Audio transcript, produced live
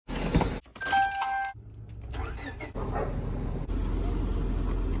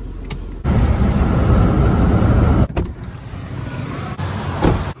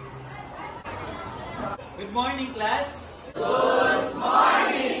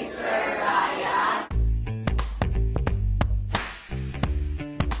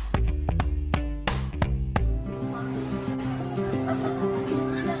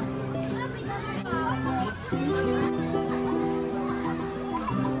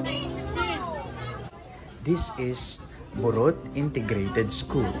This is Burot Integrated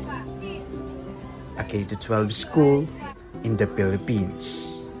School, a K-12 school in the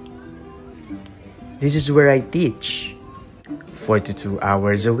Philippines. This is where I teach 42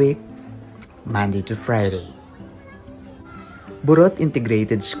 hours a week, Monday to Friday. Burot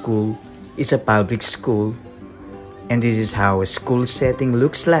Integrated School is a public school, and this is how a school setting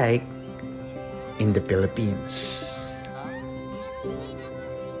looks like in the Philippines.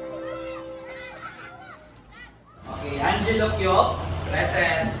 Okay, Angelo Kyo,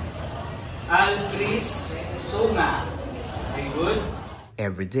 present. Al Chris Sunga, very good.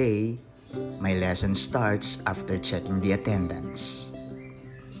 Every day, my lesson starts after checking the attendance.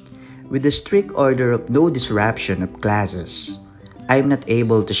 With the strict order of no disruption of classes, I am not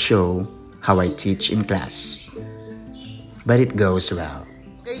able to show how I teach in class. But it goes well.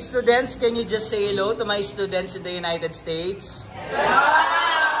 Okay, students, can you just say hello to my students in the United States?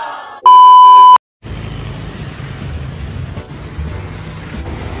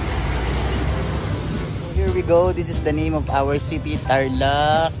 Here we go. This is the name of our city,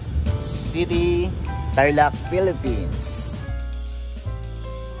 Tarlac City, Tarlac, Philippines.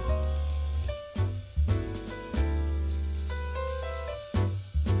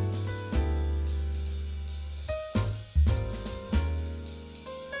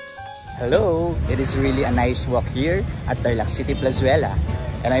 Hello! It is really a nice walk here at Tarlac City, Plazuela.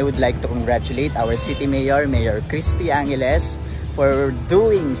 And I would like to congratulate our City Mayor, Mayor Christy Angeles, for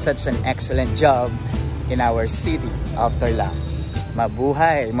doing such an excellent job in our city of Tarlac.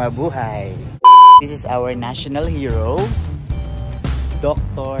 Mabuhay! Mabuhay! This is our national hero,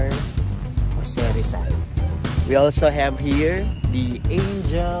 Dr. Jose Rizal. We also have here the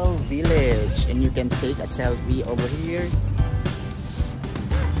Angel Village, and you can take a selfie over here.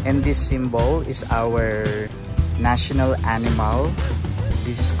 And this symbol is our national animal.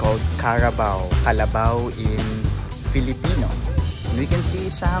 This is called Carabao, Kalabaw in Filipino. And we can see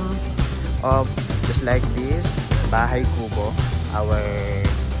some of, just like this, Bahay Kubo, our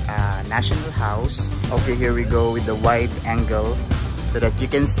national house. Okay, here we go with the wide angle so that you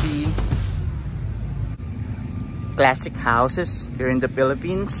can see classic houses here in the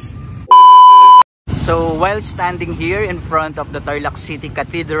Philippines. So while standing here in front of the Tarlac City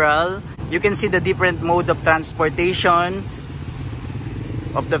Cathedral, you can see the different mode of transportation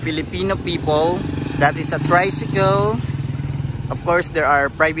of the Filipino people. That is a tricycle. Of course, there are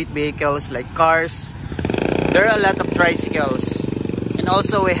private vehicles like cars. There are a lot of tricycles. And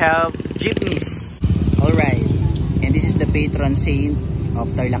also we have jeepneys. Alright, and this is the patron saint of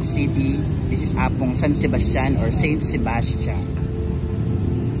Tarlac City. This is Apong San Sebastian or Saint Sebastian.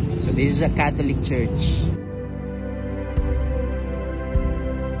 So this is a Catholic church.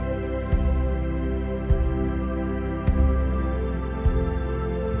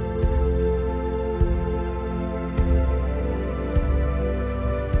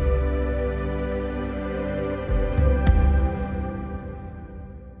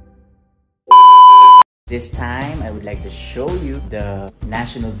 This time, I would like to show you the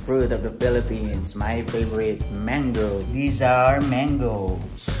national fruit of the Philippines, my favorite, mango. These are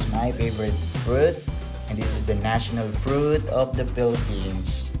mangoes, my favorite fruit, and this is the national fruit of the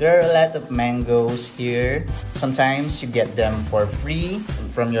Philippines. There are a lot of mangoes here. Sometimes you get them for free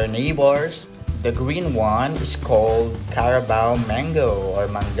from your neighbors. The green one is called Carabao mango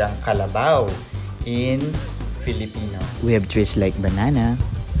or manggang kalabaw in Filipino. We have trees like banana,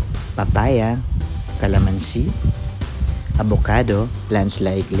 papaya, calamansi, avocado, plants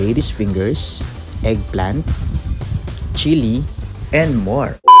like lady's fingers, eggplant, chili, and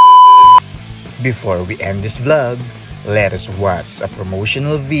more. Before we end this vlog, let us watch a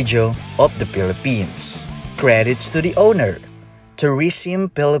promotional video of the Philippines. Credits to the owner, Tourism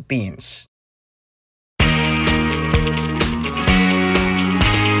Philippines.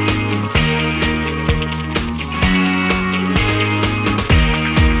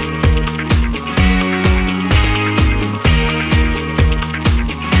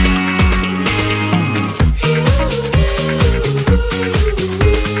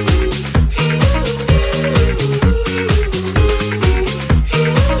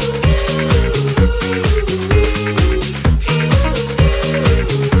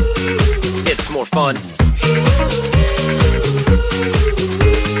 Fun.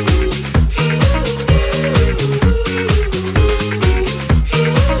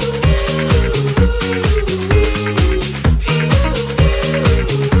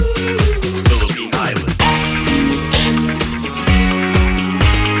 Philippine Islands.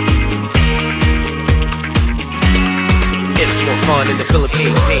 It's more fun in the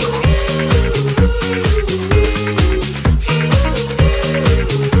Philippines.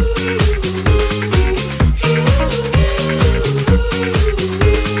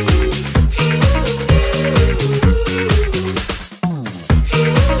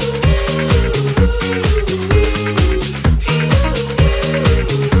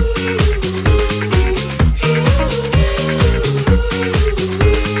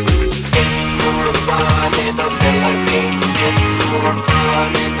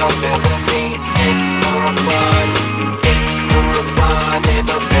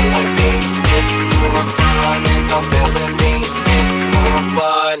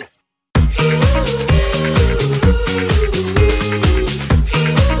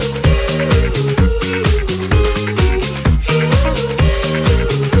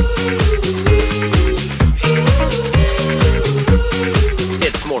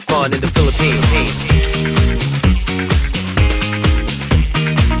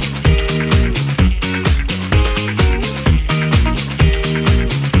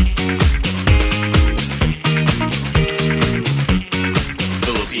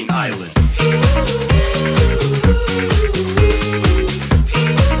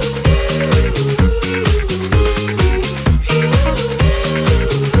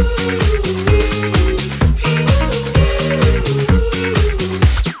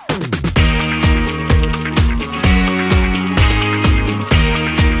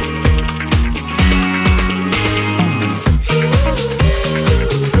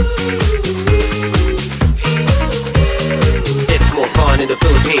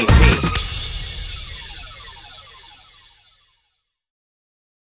 Philippines.